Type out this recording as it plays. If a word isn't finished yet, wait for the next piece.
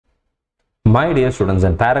My dear students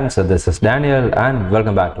and parents, this is Daniel and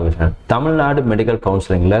welcome back to our channel. Tamil Nadu Medical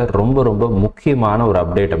Counselingல ரொம்ப முக்கியமான ஒரு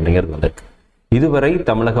update அப்படிங்கிறது வந்திருக்கு. இதுவரை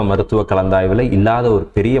தமிழக மருத்துவ கலந்தாய்வில் இல்லாத ஒரு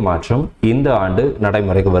பெரிய மாற்றம் இந்த ஆண்டு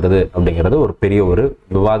நடைமுறைக்கு வருது அப்படிங்கிறது ஒரு பெரிய ஒரு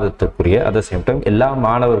விவாதத்துக்குரிய at the same time எல்லா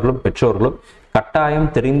மாணவர்களும் பெற்றோர்களும்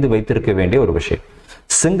கட்டாயம் தெரிந்து வைத்திருக்க வேண்டிய ஒரு விஷயம்.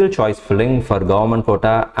 Single choice filling for government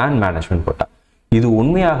quota and management quota. இது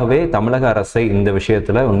உண்மையாகவே தமிழக அரசை இந்த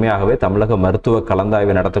விஷயத்துல உண்மையாகவே தமிழக மருத்துவ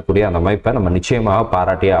கலந்தாய்வு நடத்தக்கூடிய அந்த அமைப்பை நம்ம நிச்சயமாக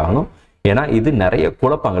பாராட்டியே ஆகணும். ஏன்னா இது நிறைய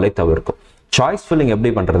குழப்பங்களை தவிர்க்கும். சாய்ஸ் ஃபில்லிங்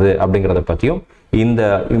எப்படி பண்றது அப்படிங்கிறத பத்தியும் இந்த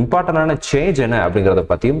இம்பார்ட்டன்டான சேஞ்ச் என்ன அப்படிங்கிறத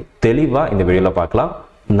பத்தியும் தெளிவா இந்த வீடியோல பார்க்கலாம்.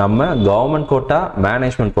 நம்ம கவர்மெண்ட் கோட்டா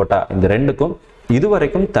மேனேஜ்மெண்ட் கோட்டா இந்த ரெண்டுக்கும்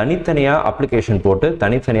இதுவரைக்கும் தனித்தனியா அப்ளிகேஷன் போட்டு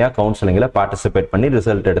தனித்தனியா கவுன்சிலிங்ல பார்ட்டிசிபேட் பண்ணி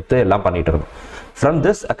ரிசல்ட் எடுத்து எல்லாம் பண்ணிட்டு இருந்தோம். From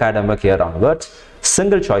this academic year onwards,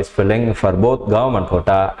 single choice filling for both government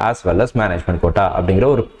quota as well as management quota அப்படிங்கிற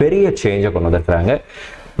ஒரு பெரிய சேஞ்சை கொண்டு வந்திருக்கிறாங்க.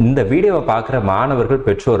 இந்த வீடியோவை பார்க்குற மாணவர்கள்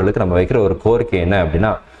பெற்றோர்களுக்கு நம்ம வைக்கிற ஒரு கோரிக்கை என்ன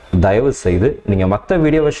அப்படின்னா, தயவு செய்து நீங்க மற்ற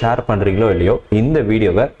வீடியோவை ஷேர் பண்றீங்களோ இல்லையோ இந்த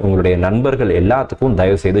வீடியோவை உங்களுடைய நண்பர்கள் எல்லாத்துக்கும்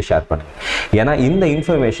தயவு செய்து ஷேர் பண்ணுங்க. ஏன்னா இந்த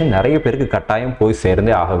இன்ஃபர்மேஷன் நிறைய பேருக்கு கட்டாயம் போய்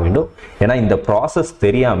சேர்ந்தே ஆக வேண்டும். ஏன்னா இந்த ப்ராசஸ்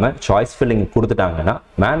தெரியாம சாய்ஸ் ஃபில்லிங் கொடுத்துட்டாங்கன்னா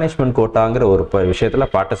மேனேஜ்மெண்ட் கோட்டாங்கிற ஒரு விஷயத்துல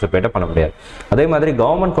பார்ட்டிசிபேட் பண்ண முடியாது. அதே மாதிரி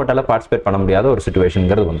கவர்மெண்ட் கோட்டால பார்ட்டிசிபேட் பண்ண முடியாத ஒரு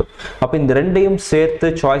சிச்சுவேஷன்ங்கிறது வந்து அப்ப இந்த ரெண்டையும் சேர்த்து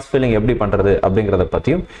சாய்ஸ் ஃபில்லிங் எப்படி பண்றது அப்படிங்கிறத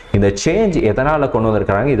பத்தியும் இந்த சேஞ்ச் எதனால கொண்டு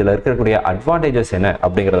வந்திருக்கிறாங்க, இதுல இருக்கக்கூடிய அட்வான்டேஜஸ் என்ன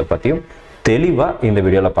அப்படிங்கிறத பத்தியும் தெளிவா இந்த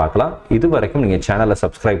வீடியோல பார்க்கலாம். இது வரைக்கும் நீங்க சேனலை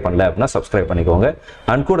சப்ஸ்கிரைப் பண்ணல அப்படின்னா சப்ஸ்கிரைப் பண்ணிக்கோங்க.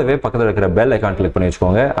 அண்ட் கூடவே பக்கத்தில் இருக்கிற பெல் ஐகான் கிளிக் பண்ணி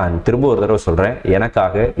வச்சுக்கோங்க. அண்ட் திரும்ப ஒரு தடவை சொல்றேன்,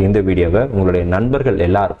 எனக்காக இந்த வீடியோவை உங்களுடைய நண்பர்கள்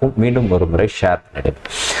எல்லாருக்கும் மீண்டும் ஒரு முறை ஷேர் பண்ணிடுங்க.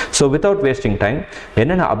 ஸோ வித்தவுட் வேஸ்டிங் டைம்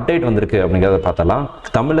என்னென்ன அப்டேட் வந்திருக்கு அப்படிங்கிறத பார்த்தலாம்.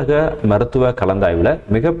 தமிழக மருத்துவ கலந்தாய்வில்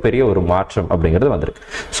மிகப்பெரிய ஒரு மாற்றம் அப்படிங்கிறது வந்திருக்கு.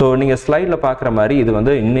 ஸோ நீங்க ஸ்லைட்ல பார்க்குற மாதிரி இது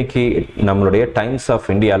வந்து இன்னைக்கு நம்மளுடைய டைம்ஸ்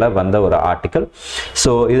ஆஃப் இந்தியாவில் வந்த ஒரு ஆர்டிக்கல்.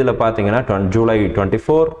 ஸோ இதுல பார்த்தீங்கன்னா July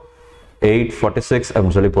 24 846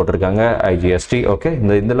 அப்படின்னு சொல்லி போட்டிருக்காங்க IGST. ஓகே,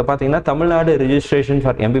 இதில் பார்த்தீங்கன்னா Tamil Nadu registration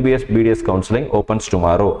for MBBS BDS counselling opens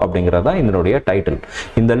tomorrow அப்படிங்கிறது தான் இதனுடைய டைட்டில்.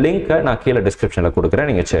 இந்த லிங்க்கை நான் கீழே டிஸ்கிரிப்ஷனில் கொடுக்குறேன்,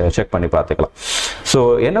 நீங்கள் செக் பண்ணி பார்த்துக்கலாம். ஸோ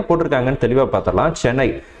என்ன போட்டிருக்காங்கன்னு தெளிவாக பார்த்துடலாம். Chennai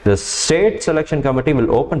The State Selection Committee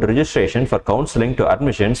will open registration for counseling to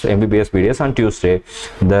admissions MBBS BDS on Tuesday.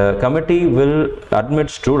 The committee will admit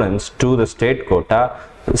students to the state quota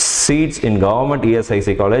seats in government ESIC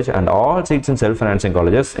college and all seats in self-financing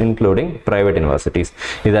colleges including private universities.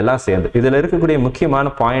 இதெல்லாம் சேர்ந்து இதில் இருக்கக்கூடிய முக்கியமான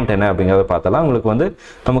point என்ன அப்படிங்கிறத பார்த்தலாம். உங்களுக்கு வந்து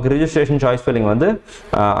நமக்கு ரிஜிஸ்ட்ரேஷன் சாய்ஸ் ஃபில்லிங் வந்து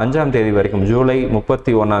 5ஆம் தேதி வரைக்கும் July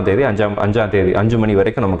 31ஆம் தேதி 5ஆம் தேதி 5 மணி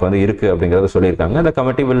வரைக்கும் நமக்கு வந்து இருக்கு அப்படிங்கிறத சொல்லியிருக்காங்க. The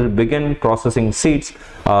committee will begin processing seats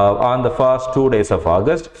on the first 2 days of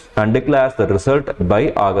August and declares the result by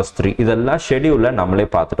August 3. இதெல்லாம் ஷெட்யூல்ல நம்மளே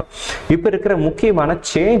பார்த்துட்டோம். இப்போ இருக்கிற முக்கியமான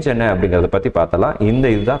சேஞ்ச் என்ன அப்படிங்கிறத பத்தி பார்த்தலாம்.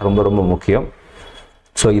 இதுதான் ரொம்ப முக்கியம்.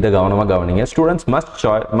 So இத கவனமா கவனிங்க. Students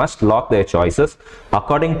must lock their choices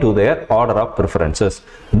according to their order of preferences.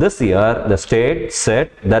 This year the state said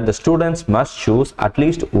that the students must choose at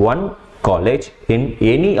least one college in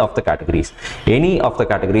any of the categories. Any of the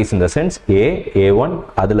categories in the sense A1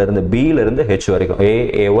 அதுல இருந்து B ல இருந்து H வரைக்கும்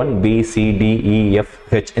A1 B C D E F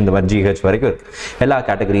H இந்த மாதிரி GH வரைக்கும் இருக்கு. எல்லா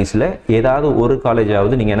கேட்டகரிஸ்ல ஏதாவது ஒரு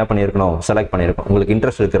காலேஜாவது நீங்க என்ன பண்ணியிருக்கணும், செலக்ட் பண்ணியிருக்கணும். உங்களுக்கு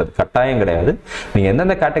இன்ட்ரெஸ்ட் இருக்கிறது கட்டாயம் கிடையாது. நீங்க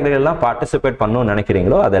எந்தெந்த கேட்டகரி எல்லாம் பார்ட்டிசிபேட் பண்ணணும்னு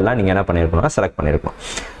நினைக்கிறீங்களோ அதெல்லாம் நீங்க என்ன பண்ணியிருக்கணும், செலக்ட் பண்ணியிருக்கணும்.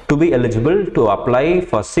 To be eligible to apply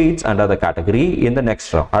for seats under the category in the next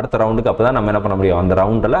round. அடுத்த ரவுண்டுக்கு அப்பதான் நம்ம என்ன பண்ண முடியும், அந்த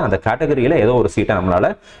ரவுண்டில் அந்த கேட்டகரியில ஏதோ ஒரு சீட்டை நம்மளால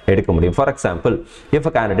எடுக்க முடியும். For example, if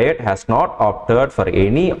a candidate has not opted for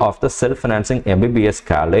any of the self-financing MBBS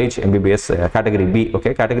college, MBBS category B,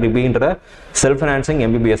 okay, category B என்ற self-financing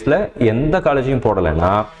MBBSல எந்த காலேஜையும்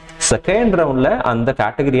போடலைன்னா செகண்ட் ரவுண்ட்ல அந்த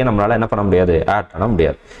கேட்டகரியை நம்மளால என்ன பண்ண முடியாது, ஆட் பண்ண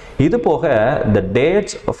முடியாது. இது போக the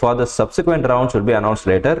dates for the subsequent rounds will be announced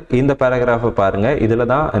later. இந்த பேராகிராஃப் பாருங்க, இதுல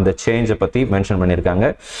தான் இந்த சேஞ்சை பத்தி மென்ஷன் பண்ணிருக்காங்க.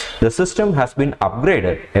 The system has been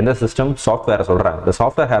upgraded. இந்த சிஸ்டம் சாஃப்ட்வேர் சொல்றாங்க. The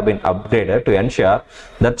software have been upgraded to ensure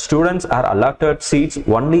that students are allotted seats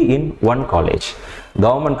only in one college.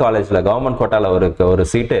 Government காலேஜ்ல கவர்மெண்ட் கோட்டால ஒரு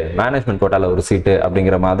சீட்டு, மேனேஜ்மெண்ட் கோட்டால ஒரு சீட்டு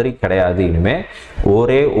அப்படிங்கிற மாதிரி கிடையாது. இனிமே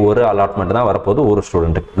ஒரே ஒரு அலாட்மெண்ட் தான் வரப்போகுது ஒரு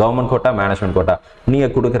student. Government quota management quota நீங்க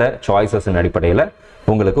கொடுக்குற சாய்ஸஸ் அடிப்படையில்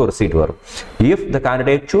உங்களுக்கு ஒரு சீட் வரும். If the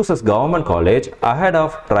candidate chooses government college ahead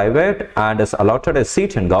of private and is allotted a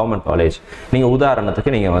seat in government college, நீங்க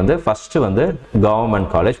உதாரணத்துக்கு நீங்க வந்து ஃபர்ஸ்ட் வந்து கவர்மெண்ட்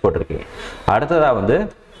காலேஜ் போட்டிருக்கீங்க, அடுத்ததா வந்து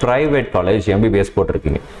பிரைவேட் காலேஜ் MBBS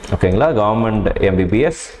போட்டிருக்கீங்க. ஓகேங்களா, கவர்மெண்ட்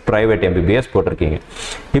MBBS பிரைவேட் MBBS போட்டிருக்கீங்க.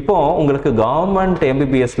 இப்போ உங்களுக்கு கவர்மெண்ட்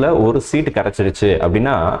MBBSல ஒரு சீட் கிடைச்சிருச்சு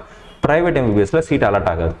அப்படின்னா பிரைவேட் MBBSல சீட் அலாட்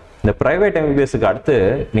ஆகாது. இந்த பிரைவேட் MBBSக்கு அடுத்து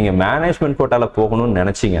நீங்க மேனேஜ்மெண்ட் கோட்டால போகணும்னு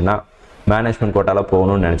நினைச்சீங்கன்னா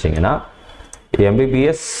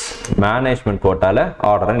MBBS மேனேஜ்மெண்ட் கோட்டால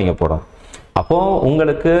ஆர்டரை நீங்க போடணும். அப்போ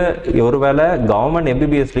உங்களுக்கு ஒருவேளை கவர்மெண்ட்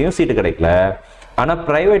எம்பிபிஎஸ்லயும் சீட்டு கிடைக்கல, ஆனா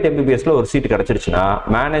பிரைவேட் எம்பிபிஎஸ்ல ஒரு சீட் கிடைச்சிருச்சுன்னா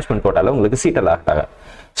மேனேஜ்மெண்ட் கோட்டால உங்களுக்கு சீட் அலாட் ஆகும்.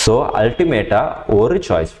 ஸோ அல்டிமேட்டா ஒரு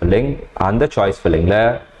சாய்ஸ் ஃபில்லிங், அந்த சாய்ஸ் ஃபில்லிங்ல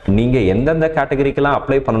நீங்க எந்தெந்த கேட்டகரிக்கெல்லாம்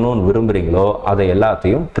அப்ளை பண்ணணும்னு விரும்புறீங்களோ அதை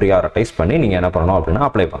எல்லாத்தையும் ப்ரியாரிட்டைஸ் பண்ணி நீங்க என்ன பண்ணணும் அப்படின்னா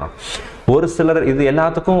அப்ளை பண்ணணும். ஒரு சிலர் இது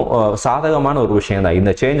எல்லாத்துக்கும் சாதகமான ஒரு விஷயம் தான்.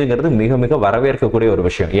 இந்த சேஞ்சுங்கிறது மிக மிக வரவேற்கக்கூடிய ஒரு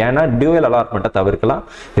விஷயம். ஏன்னா டியூவல் அலாட்மெண்ட்டை தவிர்க்கலாம்.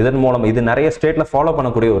 இதன் மூலம் இது நிறைய ஸ்டேட்ல ஃபாலோ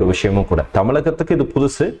பண்ணக்கூடிய ஒரு விஷயமும் கூட. தமிழகத்துக்கு இது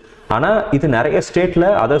புதுசு, ஆனா இது நிறைய ஸ்டேட்ல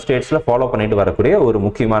அதர் ஸ்டேட்ஸ்ல ஃபாலோ பண்ணிட்டு வரக்கூடிய ஒரு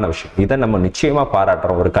முக்கியமான விஷயம். இதை நம்ம நிச்சயமா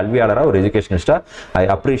பாராட்டுறோம். ஒரு கல்வியாளரா, ஒரு எஜுகேஷனிஸ்டா I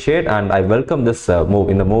appreciate and I welcome this move.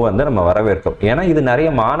 இந்த மூவ் வந்து நம்ம வரவேற்கும். ஏன்னா இது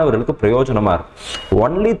நிறைய மாணவர்களுக்கு பிரயோஜனமா இருக்கும்.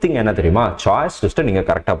 ஒன்லி திங் என்ன தெரியுமா, சாய்ஸ் லிஸ்ட்டை நீங்க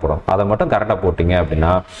கரெக்டா போடணும். அதை மட்டும் கரெக்டா போட்டீங்க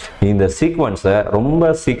அப்படின்னா இந்த சீக்வன்ஸை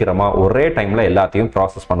ரொம்ப சீக்கிரமா ஒரே டைம்ல எல்லாத்தையும்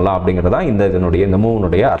ப்ராசஸ் பண்ணலாம் அப்படிங்கிறது தான் இந்த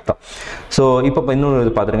மூவனுடைய அர்த்தம். ஸோ இப்போ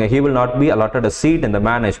இன்னொரு பார்த்துருங்க, he will not be allotted a seat in the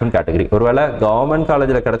management category. ஒருவேளை கவர்மெண்ட்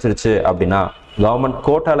காலேஜில் கிடைச்சிருச்சு அப்படின்னா, கவர்மெண்ட்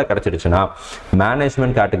கோட்டால கிடைச்சிருச்சுன்னா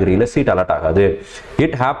மேனேஜ்மெண்ட் கேட்டகரியில சீட் அலாட் ஆகாது.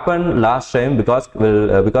 It happen last time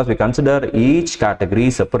because we consider each category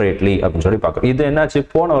separately அப்படின்னு சொல்லி பார்க்கணும். இது என்னாச்சு,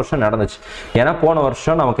 போன வருஷம் நடந்துச்சு. ஏன்னா போன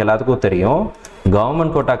வருஷம் நமக்கு எல்லாத்துக்கும் தெரியும்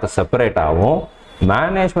கவர்மெண்ட் கோட்டாக்கு செப்பரேட் ஆகும்,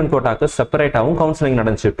 மேனேஜ்மெண்ட் கோட்டாக்கு செப்பரேட்டாகவும் கவுன்சிலிங்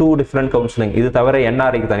நடந்துச்சு. 2 டிஃப்ரெண்ட் கவுன்சிலிங். இது தவிர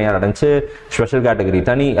என்ஆர்ஐக்கு தனியாக நடந்துச்சு, ஸ்பெஷல் கேட்டகரி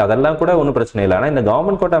தனி, அதெல்லாம் கூட ஒன்றும் பிரச்சனை இல்லை. ஆனால் இந்த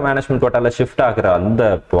கவர்மெண்ட் கோட்டா மேனேஜ்மெண்ட் கோட்டாவில் ஷிஃப்ட் ஆகிற அந்த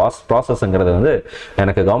ப்ராசஸ்ங்கிறது வந்து,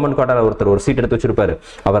 எனக்கு கவர்மெண்ட் கோட்டாவில் ஒருத்தர் ஒரு சீட் எடுத்து வச்சிருப்பாரு,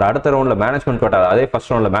 அவர் அடுத்த ரவுண்டில் மேனேஜ்மெண்ட் கோட்டா, அதே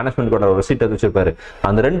ஃபர்ஸ்ட் ரவுண்டில் மேனேஜ்மெண்ட் கோட்டாவில் ஒரு சீட் எடுத்து வச்சிருப்பாரு,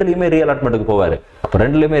 அந்த ரெண்டுலையுமே ரீஅலாட்மெண்ட்டுக்கு போவார். அப்போ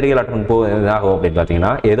ரெண்டுலையுமே ரீஅலாட்மெண்ட் ஆகும் அப்படின்னு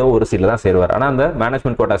பார்த்தீங்கன்னா ஏதோ ஒரு சீட்டில் தான் சேருவார். ஆனால் அந்த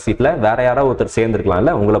மேனேஜ்மெண்ட் கோட்டா சீட்டில் வேற யாராவது ஒருத்தர் சேர்ந்துருக்கலாம்,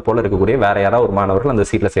 இல்லை உங்களை போல இருக்கக்கூடிய வேற யாராவது ஒரு மாணவர்கள் அந்த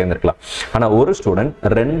சீட்டில் சேர்ந்துருக்கலாம். ஆனால் ஒரு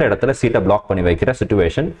ரெண்டு இடத்துல சீட்டை பிளாக் பண்ணி வைக்கிற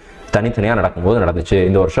சிச்சுவேஷன் தனித்தனியா நடக்கும்போது நடந்துச்சு.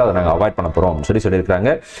 இந்த வருஷம் அதை நாங்கள் அவாய்ட் பண்ண போறோம் சொல்லியிருக்காங்க.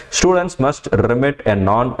 Students must remit a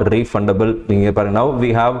non-refundable. நீங்க பாருங்க, now we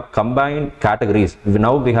have combined categories.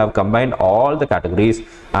 Now we have combined all the categories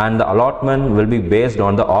and the allotment will be based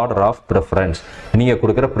on the order of preference. நீங்க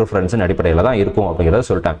கொடுக்குற ப்ரிஃபரன்ஸ் அடிப்படையில் தான் இருக்கும் அப்படிங்கிறத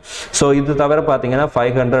சொல்லிட்டாங்க. ஸோ இது தவிர பார்த்தீங்கன்னா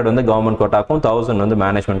 500 வந்து கவர்மெண்ட் கோட்டாக்கும் 1000 வந்து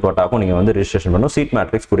மேனேஜ்மெண்ட் கோட்டாக்கும் நீங்க வந்து ரிஜிஸ்ட்ரேஷன் பண்ணணும். சீட்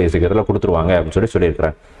மேட்ரிக்ஸ் கூடிய சீக்கிரத்தில் கொடுத்துருவாங்க அப்படின்னு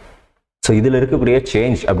சொல்லியிருக்காங்க. ஸோ இதில் இருக்கக்கூடிய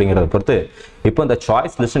சேஞ்ச் அப்படிங்கிறத பொறுத்து இப்போ இந்த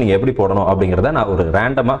சாய்ஸ் லிஸ்ட் நீங்கள் எப்படி போடணும் அப்படிங்கிறத நான் ஒரு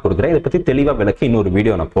ரேண்டமாக கொடுக்குறேன். இதை பற்றி தெளிவாக விளக்கி இன்னொரு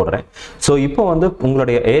வீடியோ நான் போடுறேன். ஸோ இப்போ வந்து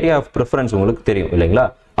உங்களுடைய ஏரியா ஆஃப் ப்ரிஃபரன்ஸ் உங்களுக்கு தெரியும் இல்லைங்களா?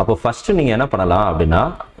 அப்போ ஃபர்ஸ்ட் நீங்கள் என்ன பண்ணலாம் அப்படின்னா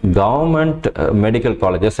கவர்மெண்ட் மெடிக்கல்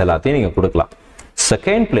காலேஜஸ் எல்லாத்தையும் நீங்கள் கொடுக்கலாம்.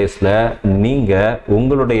 செகண்ட் பிளேஸில் நீங்கள்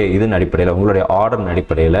உங்களுடைய இதன் அடிப்படையில், உங்களுடைய ஆர்டர்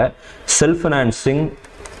அடிப்படையில் செல்ஃப் ஃபினான்சிங்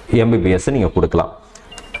எம்பிபிஎஸ் நீங்கள் கொடுக்கலாம்.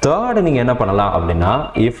 தேர்டு நீங்கள் என்ன பண்ணலாம் அப்படின்னா,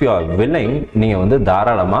 இஃப் யூ ஆர் வில்லிங், நீங்கள் வந்து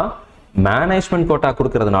தாராளமாக மேனேஜ்மெண்ட் கோட்டா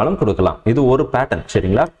கொடுக்கறதுனாலும் கொடுக்கலாம். இது ஒரு பேட்டர்ன்,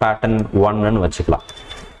 சரிங்களா? பேட்டர்ன் 1ன்னு வச்சுக்கலாம்.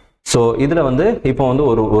 ஸோ இதில் வந்து இப்போ வந்து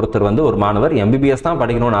ஒருத்தர் வந்து ஒரு மாணவர் எம்பிபிஎஸ் தான்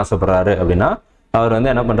படிக்கணும்னு ஆசைப்படுறாரு அப்படின்னா அவர்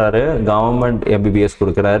வந்து என்ன பண்ணுறாரு, கவர்மெண்ட் எம்பிபிஎஸ்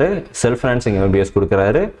கொடுக்குறாரு, செல்ஃப் ஃபினான்சிங் எம்பிபிஎஸ்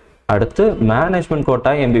கொடுக்குறாரு, அடுத்து மேனேஜ்மெண்ட்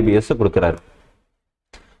கோட்டா எம்பிபிஎஸ் கொடுக்குறாரு.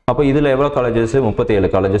 அப்போ இதில் எவ்வளோ காலேஜஸ்?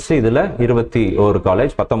 37 காலேஜஸ். இதில் 21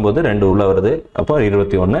 காலேஜ், 19 2 உள்ள வருது, அப்போ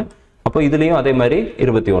 21. அப்போ இதுலேயும் அதே மாதிரி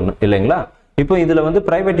 21 இல்லைங்களா? இப்போ இதுல வந்து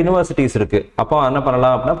பிரைவேட் யூனிவர்சிட்டிஸ் இருக்கு. அப்போ என்ன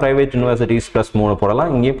பண்ணலாம் அப்படின்னா பிரைவேட் யூனிவர்சிட்டிஸ் +3 போடலாம்,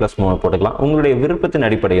 இங்கேயும் +3 போட்டுக்கலாம். உங்களுடைய விருப்பத்தின்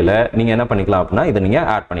அடிப்படையில் நீங்க என்ன பண்ணிக்கலாம் அப்படின்னா இதை நீங்க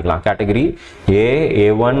ஆட் பண்ணிக்கலாம். கேட்டகரி A,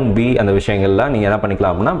 A1, B அந்த விஷயங்கள்லாம் நீங்க என்ன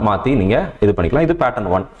பண்ணிக்கலாம் அப்படின்னா மாத்தி நீங்க இது பண்ணிக்கலாம். இது பேட்டர்ன்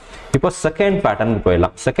 1. இப்போ செகண்ட் பேட்டர்னுக்கு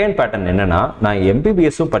போயிடலாம். செகண்ட் பேட்டர்ன் என்னன்னா, நான்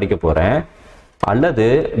எம்பிபிஎஸும் படிக்க போறேன் அல்லது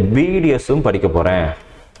பிடிஎஸும் படிக்க போறேன்.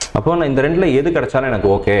 அப்போ நான் இந்த ரெண்டுல எது கிடைச்சாலும் எனக்கு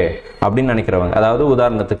ஓகே அப்படின்னு நினைக்கிறவங்க, அதாவது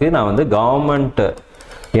உதாரணத்துக்கு நான் வந்து கவர்மெண்ட்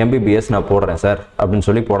எம்பிபிஎஸ் நான் போடுறேன் சார் அப்படின்னு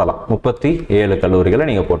சொல்லி போடலாம். 37 கல்லூரிகளை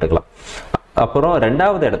நீங்க போட்டுக்கலாம். அப்புறம்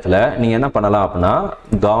ரெண்டாவது இடத்துல நீங்க என்ன பண்ணலாம் அப்படின்னா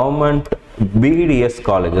கவர்மெண்ட் பிடிஎஸ்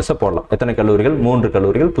காலேஜஸ் போடலாம். எத்தனை கல்லூரிகள்? 3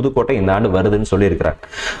 கல்லூரிகள் புதுக்கோட்டை இந்த ஆண்டு வருதுன்னு சொல்லியிருக்கிறாங்க.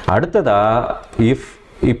 அடுத்ததா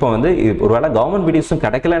இப்போ வந்து ஒருவேளை கவர்மெண்ட் பிடிஎஸும்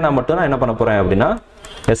கிடைக்கலன்னா மட்டும் நான் என்ன பண்ண போறேன் அப்படின்னா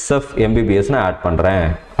எஸ்எஃப் எம்பிபிஎஸ் நான் ஆட் பண்றேன்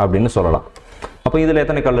அப்படின்னு சொல்லலாம். அப்போ இதுல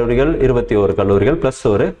எத்தனை கல்லூரிகள்? 21 கல்லூரிகள் பிளஸ்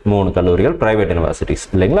ஒரு 3 கல்லூரிகள் பிரைவேட் யூனிவர்சிட்டிஸ்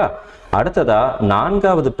இல்லைங்களா? அடுத்ததா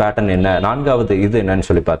நான்காவது பேட்டர்ன் என்ன, நான்காவது இது என்னன்னு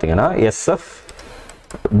சொல்லி பார்த்தீங்கன்னா எஸ்எஃப்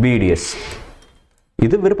பிடிஎஸ்.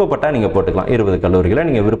 இது விருப்பப்பட்டா நீங்க போட்டுக்கலாம். 20 கல்லூரிகளை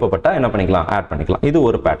நீங்க விருப்பப்பட்டா என்ன பண்ணிக்கலாம், ஆட் பண்ணிக்கலாம். இது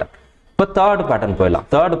ஒரு பேட்டர்ன். இப்போ தேர்ட் பேட்டர்ன் போயிடலாம்.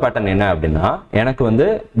 தேர்ட் பேட்டர்ன் என்ன அப்படின்னா, எனக்கு வந்து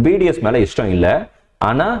பிடிஎஸ் மேல இஷ்டம் இல்லை,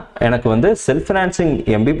 ஆனா எனக்கு வந்து self financing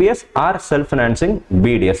MBBS R self financing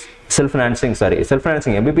BDS, self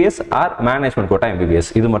financing MBBS R management quota MBBS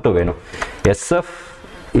இது மட்டும் வேணும். எஸ்எஃப்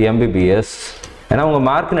எம்பிபிஎஸ், ஏன்னா உங்க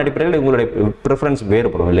மார்க்கின் அடிப்படையில் உங்களுடைய ப்ரிஃபரன்ஸ்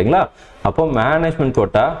வேறுபடும் இல்லைங்களா? அப்போ மேனேஜ்மெண்ட்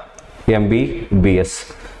கோட்டா எம்பிபிஎஸ்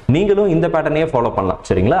நீங்களும் இந்த பேட்டர்னையே ஃபாலோ பண்ணலாம்,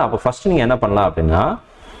 சரிங்களா? அப்போ ஃபர்ஸ்ட் நீங்க என்ன பண்ணலாம் அப்படின்னா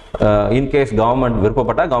இன்கேஸ் கவர்மெண்ட்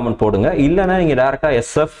விருப்பப்பட்டா கவர்மெண்ட் போடுங்க, இல்லைன்னா நீங்க டைரக்டா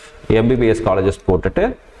எஸ்எஃப் எம்பிபிஎஸ் காலேஜஸ் போட்டுட்டு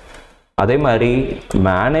அதே மாதிரி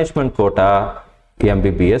மேனேஜ்மெண்ட் கோட்டா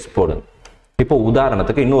MBBS போடுங்க. இப்போ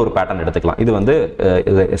உதாரணத்துக்கு இன்னொரு பேட்டர்ன் எடுத்துக்கலாம். இது வந்து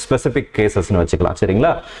ஸ்பெசிபிக் கேசஸ்னு வச்சுக்கலாம்.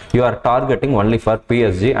 சரிங்களா? You are targeting only for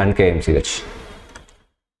PSG and KMCH.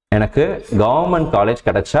 எனக்கு கவர்மெண்ட் காலேஜ்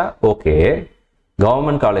கிடைச்சா ஓகே,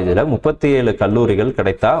 கவர்மெண்ட் காலேஜில் 37 கல்லூரிகள்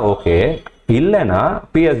கிடைத்தா ஓகே, இல்லைன்னா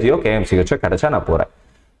PSGO KMCHO கிடைச்சா நான் போகிறேன்.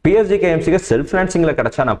 PSG KMCH செல்ஃப் ஃபினான்சிங்கில்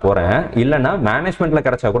கிடைச்சா நான் போகிறேன், இல்லைன்னா மேனேஜ்மெண்ட்டில்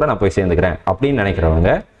கிடைச்சா கூட நான் போய் சேர்ந்துக்கிறேன் அப்படின்னு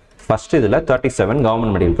நினைக்கிறவங்க ஃபர்ஸ்ட் இதில் 37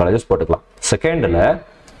 கவர்மெண்ட் மெடிக்கல் காலேஜஸ் போட்டுக்கலாம். செகண்டில்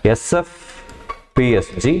SF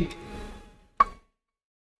PSG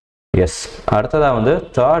எஸ். அடுத்ததாக வந்து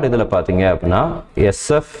தேர்ட் இதில் பார்த்தீங்க அப்படின்னா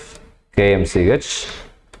SF KMCH.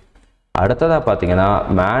 அடுத்ததாக பார்த்தீங்கன்னா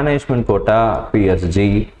மேனேஜ்மெண்ட் கோட்டா PSG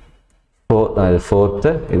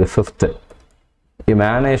ஃபோர்த்து, இது ஃபிஃப்த்து.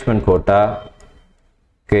 Management quota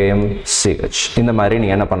KMCH. இந்த மாதிரி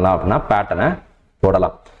நீங்கள் என்ன பண்ணலாம் அப்படின்னா பேட்டர்னை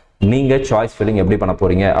போடலாம். நீங்கள் சாய்ஸ் ஃபில்லிங் எப்படி பண்ண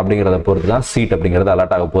போறீங்க அப்படிங்கிறத பொறுத்து தான் சீட் அப்படிங்கிறது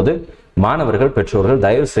அலர்ட் ஆக போகுது. மாணவர்கள், பெற்றோர்கள்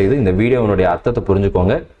தயவு செய்து இந்த வீடியோனுடைய அர்த்தத்தை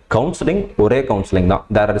புரிஞ்சுக்கோங்க. கவுன்சிலிங் ஒரே கவுன்சிலிங் தான்.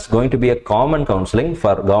 There is going to be a common counseling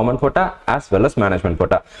for government quota as well as management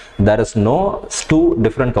quota. There is no two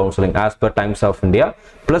different counseling as per Times of India.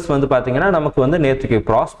 Plus வந்து பாத்தீங்கன்னா நமக்கு வந்து நேற்றுக்கு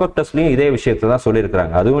ப்ராஸ்பெக்டஸ்லயும் இதே விஷயத்தை தான்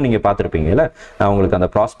சொல்லியிருக்கிறாங்க. அதுவும் நீங்க பார்த்துருப்பீங்கல்ல. நான் உங்களுக்கு அந்த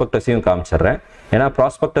ப்ராஸ்பெக்டஸையும் காமிச்சிடுறேன். ஏன்னா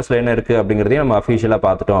ப்ராஸ்பெக்டஸ்ல என்ன இருக்கு அப்படிங்கிறதையும் நம்ம அஃபிஷியலா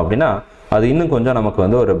பார்த்துட்டோம் அப்படின்னா அது இன்னும் கொஞ்சம் நமக்கு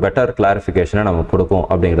வந்து ஒரு பெட்டர் கிளாரிஃபிகேஷனை நமக்கு கொடுக்கும்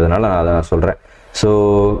அப்படிங்கிறதுனால நான் அதை சொல்றேன். So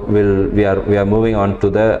we are moving on to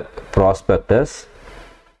the prospectus.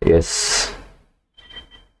 Yes.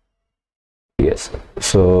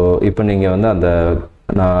 So இப்போ நீங்க வந்து அந்த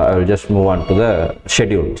I will just move on to the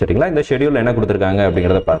schedule. சரிங்களா? இந்த ஷெட்யூல் என்ன கொடுத்துருக்காங்க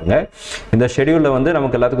அப்படிங்கிறத பாருங்க. இந்த ஷெட்யூலில் வந்து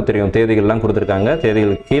நமக்கு எல்லாத்துக்கும் தெரியும், தேதிகள்லாம் கொடுத்துருக்காங்க.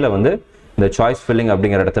 தேதிகளுக்கு கீழே வந்து இந்த சாய்ஸ் ஃபில்லிங்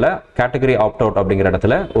அப்படிங்கிற இடத்துல கேட்டகரி ஆப்ட் அவுட் அப்படிங்கிற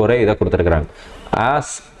இடத்துல ஒரே இதை கொடுத்துருக்காங்க.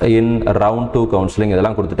 ஆஸ் இன் ரவுண்ட் 2 கவுன்சிலிங்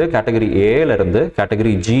இதெல்லாம் கொடுத்துட்டு கேட்டகரி ஏல இருந்து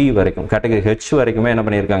கேட்டகரி G வரைக்கும், கேட்டகரி H வரைக்குமே என்ன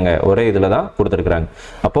பண்ணியிருக்காங்க, ஒரே இதில் தான் கொடுத்துருக்குறாங்க.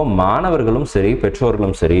 அப்போ மாணவர்களும் சரி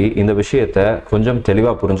பெற்றோர்களும் சரி இந்த விஷயத்தை கொஞ்சம்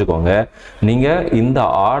தெளிவாக புரிஞ்சுக்கோங்க. நீங்கள் இந்த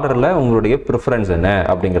ஆர்டரில் உங்களுடைய ப்ரிஃபரன்ஸ் என்ன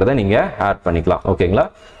அப்படிங்கிறத நீங்கள் ஆட் பண்ணிக்கலாம். ஓகேங்களா?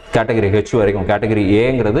 கேட்டகரி H வரைக்கும் கேட்டகரி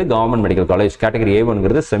ஏங்கிறது government medical college, category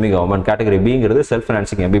A1ங்கிறது semi government, category Bங்கிறது self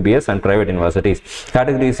financing MBBS and private universities,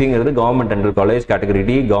 category Cங்கிறது government dental college, category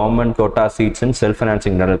D government quota seeds in self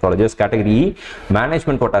financing dental colleges, category E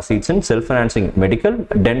management quota seeds in self financing medical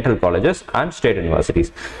dental colleges and state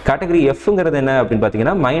universities. Category Fங்கிறது என்ன அப்படின்னு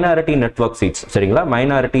பார்த்தீங்கன்னா minority network seeds. சரிங்களா?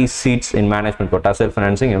 Minority seeds in management quota self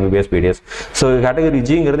financing MBBS PDS. So category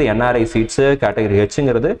Gங்கிறது NRI seeds, category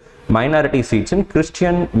Hங்கிறது minority seeds in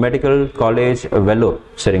Christian medical college Vellore.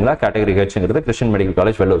 சரிங்களா? Category Hங்கிறது Christian medical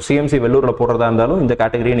college Vellore. CMC வெல்லூர்ல போடுறதா இருந்தாலும் இந்த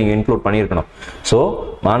கேட்டகரியை நீங்க include பண்ணியிருக்கணும். ஸோ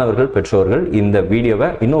மாணவர்கள், பெற்றோர்கள் இந்த வீடியோவை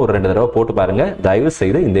இன்னும் ஒரு 2 தடவை போட்டு பாருங்க. தயவு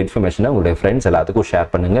செய்து இந்த இன்ஃபர்மேஷனை உங்களுடைய ஃப்ரெண்ட்ஸ் எல்லாத்துக்கும் ஷேர்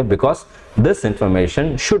பண்ணுங்க. Because this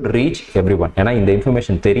information should reach every one. ஏன்னா இந்த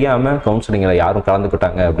இன்ஃபர்மேஷன் தெரியாம கவுன்சிலிங்ல யாரும்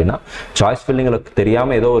கலந்துக்கிட்டாங்க அப்படின்னா, சாய்ஸ் ஃபில்லிங்களுக்கு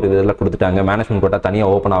தெரியாம ஏதோ ஒரு இதில் கொடுத்துட்டாங்க, மேனேஜ்மெண்ட் கோட்டா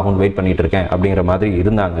தனியாக ஓப்பன் ஆகும் வெயிட் பண்ணிட்டு இருக்கேன் அப்படிங்கிற மாதிரி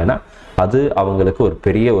இருந்தாங்கன்னா அது அவங்களுக்கு ஒரு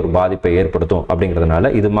பெரிய ஒரு பாதிப்பை ஏற்படுத்தும். அப்படிங்கிறதுனால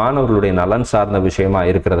இது மாணவர்களுடைய நலன் சார்ந்த விஷயமா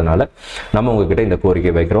இருக்கிறதுனால நம்ம உங்ககிட்ட இந்த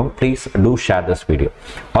கோரிக்கை வைக்கிறோம். Please do share this video.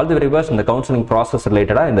 All the very best. இந்த கவுன்சிலிங் ப்ராசஸ்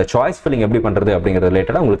ரிலேட்டடா, இந்த சாய்ஸ் ஃபில்லிங் எப்படி பண்றது அப்படிங்கிறது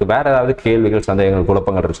ரிலேட்டடா உங்களுக்கு வேற ஏதாவது கேள்விகள், சந்தேகங்கள்,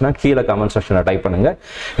 குழப்பங்கள் இருந்துச்சுன்னா கீழே கமெண்ட் செக்ஷன்ல டைப் பண்ணுங்க.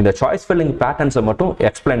 இந்த சாய்ஸ் ஃபில்லிங் பேட்டர்ன்ஸை மட்டும்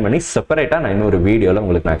எக்ஸ்பிளைன் பண்ணி செப்பரேட்டா நான் இன்னொரு வீடியோல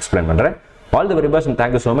உங்களுக்கு நான் எக்ஸ்பிளைன் பண்றேன். All the very best and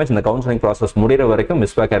thank you so much. இந்த கவுன்சிலிங் ப்ராசஸ் முடிகிற வரைக்கும்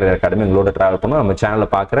Mizpah Career Academy உங்களோட டிராவல் பண்ணும். நம்ம சேனலை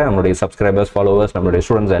பார்க்குற நம்மளுடைய சப்ஸ்கிரைபர்ஸ், ஃபாலோவர்ஸ், நம்மளுடைய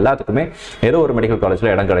ஸ்டூடெண்ட்ஸ் எல்லாத்துக்குமே ஏதோ ஒரு மெடிக்கல்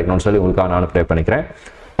காலேஜில் இடம் கிடைக்கணும்னு சொல்லி உங்களுக்காக நான் ப்ரே பண்ணிக்கிறேன்.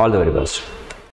 All the very best.